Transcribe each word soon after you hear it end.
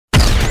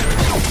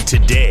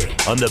Today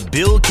on The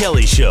Bill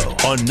Kelly Show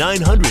on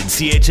 900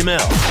 CHML.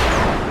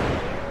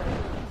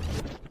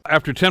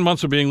 After 10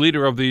 months of being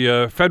leader of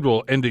the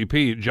federal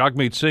NDP,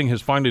 Jagmeet Singh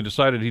has finally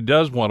decided he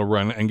does want to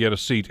run and get a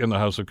seat in the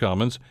House of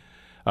Commons.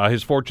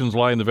 His fortunes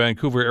lie in the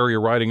Vancouver area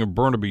riding of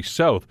Burnaby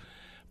South,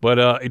 but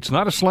it's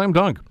not a slam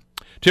dunk.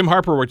 Tim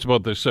Harper writes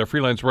about this,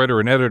 freelance writer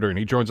and editor, and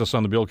he joins us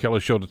on The Bill Kelly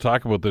Show to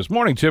talk about this.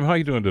 Morning, Tim. How are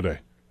you doing today?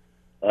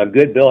 I'm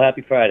good, Bill.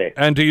 Happy Friday.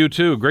 And to you,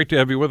 too. Great to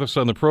have you with us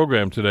on the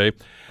program today.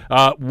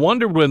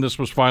 Wondered when this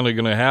was finally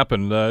going to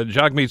happen.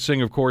 Jagmeet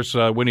Singh, of course,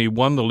 when he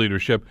won the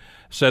leadership,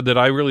 said that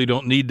I really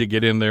don't need to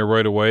get in there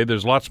right away.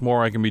 There's lots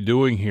more I can be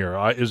doing here.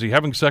 Is he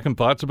having second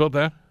thoughts about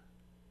that?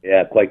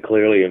 Yeah, quite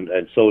clearly,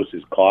 and so is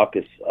his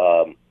caucus.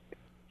 So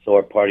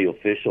are party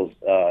officials.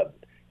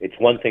 It's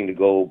one thing to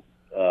go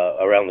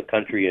around the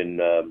country and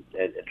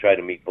try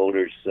to meet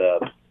voters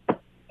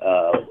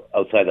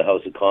outside the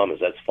House of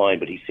Commons. That's fine,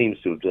 but he seems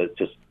to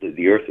just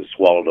the earth has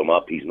swallowed him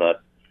up. He's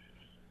not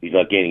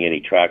gaining any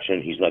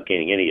traction. He's not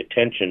gaining any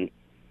attention.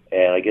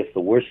 And I guess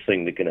the worst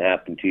thing that can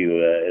happen to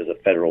you as a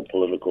federal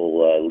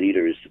political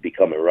leader is to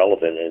become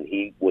irrelevant. And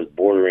he was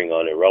bordering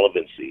on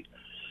irrelevancy.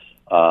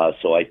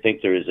 So I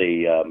think there is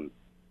there's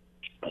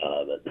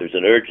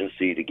an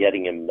urgency to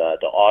getting him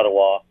to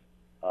Ottawa,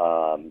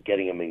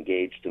 getting him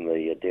engaged in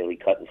the daily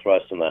cut and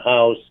thrust in the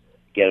House,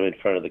 get him in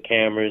front of the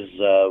cameras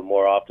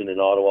more often in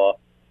Ottawa,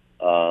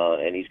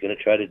 and he's going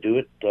to try to do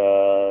it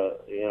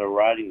in a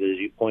riding that, as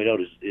you point out,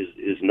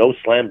 is no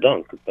slam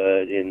dunk,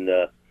 but in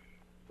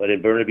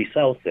Burnaby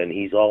South, and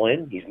he's all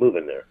in. He's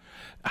moving there.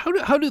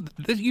 How did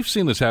you've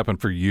seen this happen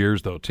for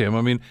years, though, Tim?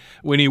 I mean,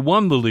 when he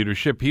won the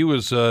leadership, he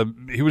was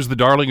the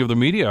darling of the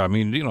media. I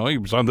mean, you know, he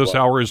was on This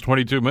Hour is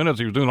 22 Minutes.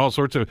 He was doing all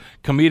sorts of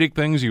comedic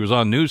things. He was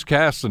on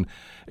newscasts, and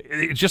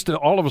it's just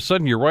all of a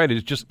sudden, you're right.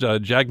 It's just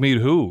Jagmeet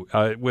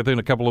within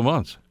a couple of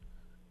months.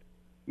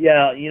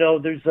 Yeah, you know,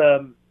 there's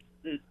a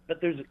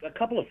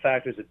couple of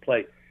factors at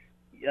play.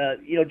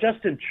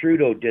 Justin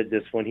Trudeau did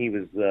this when he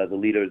was the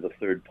leader of the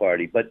third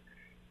party, but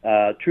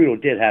Trudeau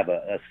did have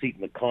a seat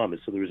in the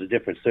Commons, so there was a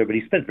difference there, but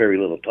he spent very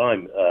little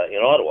time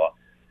in Ottawa.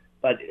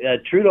 But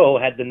Trudeau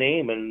had the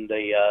name and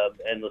the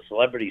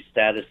celebrity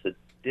status that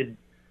did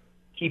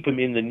keep him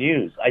in the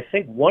news. I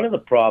think one of the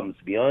problems,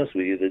 to be honest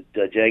with you,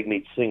 that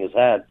Jagmeet Singh has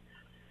had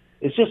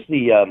is just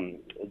the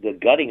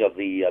gutting of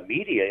the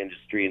media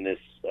industry in this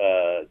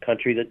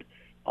country, that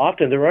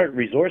often there aren't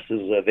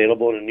resources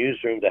available in a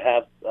newsroom to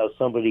have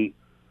somebody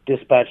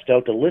dispatched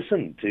out to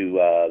listen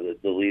to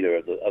the leader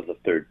of the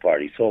third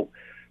party. So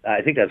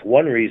I think that's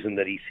one reason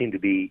that he seemed to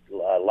be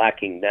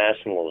lacking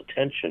national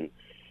attention.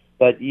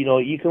 But, you know,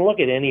 you can look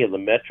at any of the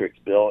metrics,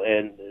 Bill,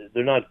 and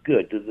they're not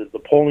good. The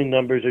polling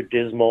numbers are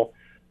dismal.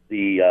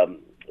 The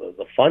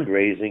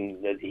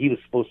fundraising, that he was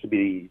supposed to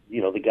be,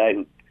 you know, the guy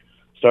who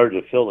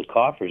started to fill the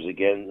coffers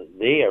again,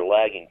 they are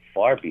lagging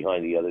far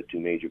behind the other two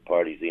major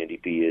parties, the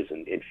NDP is,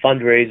 in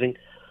fundraising.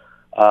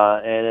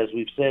 And as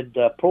we've said,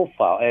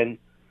 profile. And,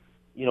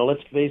 you know,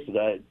 let's face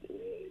it,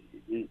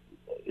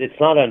 it's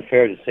not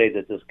unfair to say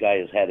that this guy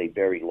has had a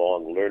very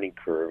long learning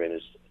curve and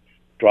has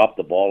dropped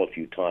the ball a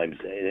few times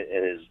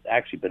and has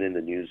actually been in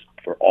the news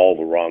for all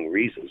the wrong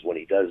reasons when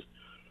he does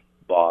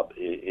bob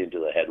into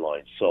the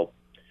headlines. So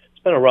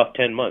it's been a rough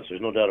 10 months. There's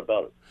no doubt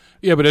about it.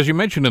 Yeah, but as you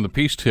mentioned in the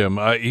piece, Tim,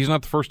 he's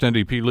not the first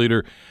NDP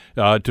leader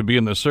to be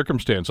in this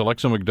circumstance.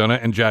 Alexa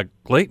McDonough and Jack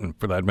Layton,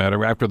 for that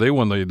matter, after they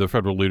won the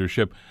federal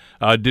leadership,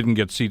 didn't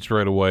get seats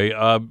right away.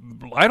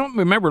 I don't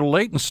remember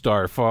Layton's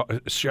star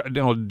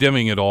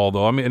dimming at all,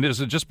 though. I mean, is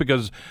it just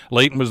because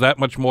Layton was that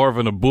much more of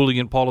an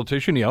ebullient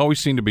politician? He always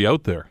seemed to be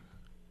out there.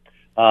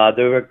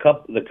 There's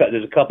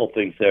a couple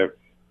things there.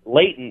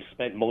 Layton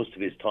spent most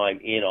of his time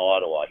in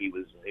Ottawa.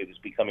 It was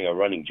becoming a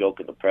running joke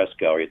at the press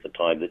gallery at the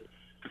time that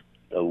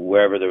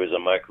wherever there was a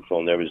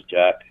microphone, there was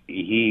Jack.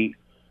 He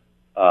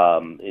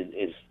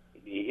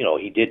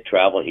he did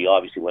travel, and he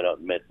obviously went out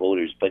and met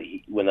voters. But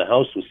when the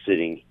House was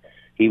sitting,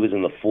 he was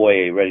in the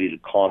foyer ready to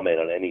comment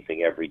on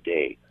anything every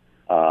day.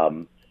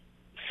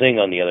 Singh,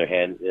 on the other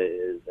hand,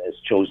 has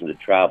chosen to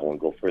travel and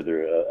go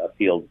further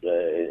afield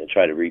and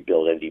try to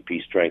rebuild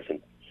NDP strength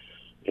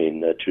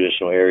in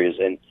traditional areas,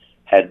 and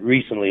had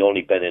recently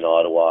only been in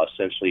Ottawa,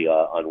 essentially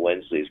on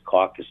Wednesday's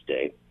caucus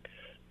day.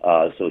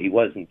 So he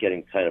wasn't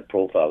getting kind of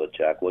profile that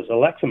Jack was.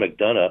 Alexa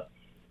McDonough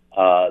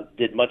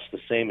did much the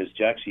same as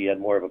Jack. She had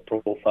more of a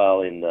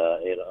profile in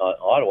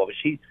Ottawa, but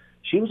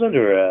she was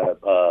under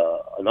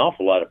an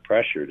awful lot of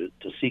pressure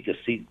to seek a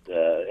seat.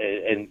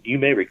 And you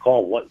may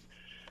recall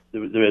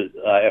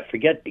I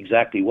forget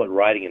exactly what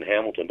riding in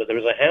Hamilton, but there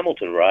was a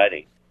Hamilton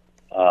riding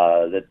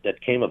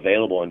that came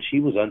available, and she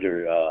was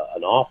under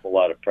an awful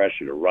lot of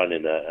pressure to run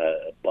in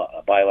a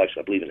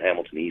by-election, I believe, in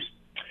Hamilton East.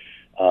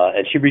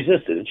 And she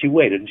resisted, and she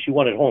waited, and she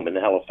won at home in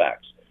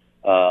Halifax.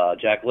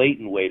 Jack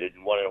Layton waited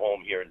and won at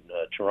home here in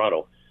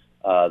Toronto.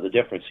 The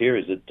difference here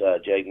is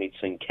that Jagmeet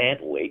Singh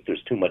can't wait.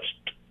 There's too much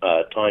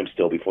time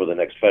still before the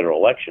next federal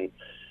election.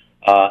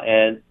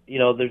 And, you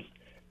know,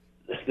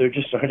 there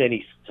just aren't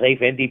any safe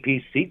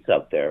NDP seats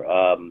out there.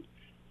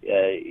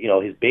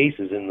 his base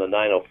is in the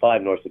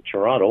 905 north of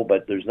Toronto,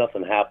 but there's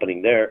nothing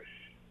happening there.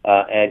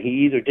 And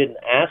he either didn't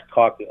ask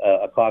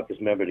a caucus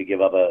member to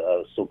give up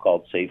a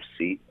so-called safe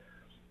seat,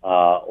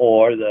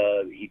 or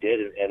he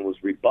did and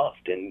was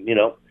rebuffed. And,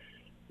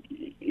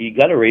 you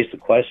got to raise the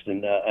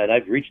question, and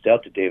I've reached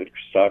out to David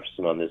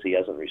Christopherson on this. He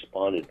hasn't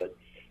responded, but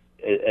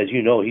as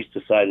you know, he's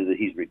decided that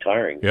he's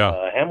retiring.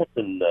 Yeah.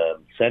 Hamilton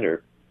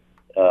Centre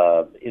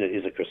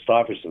is a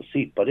Christopherson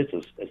seat, but it's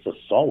a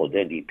solid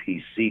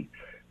NDP seat.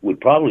 Would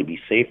probably be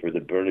safer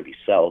than Burnaby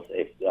South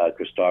if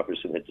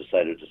Christopherson had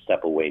decided to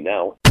step away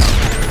now.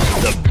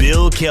 The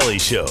Bill Kelly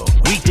Show,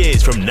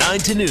 weekdays from 9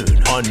 to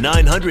noon on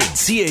 900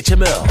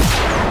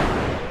 CHML.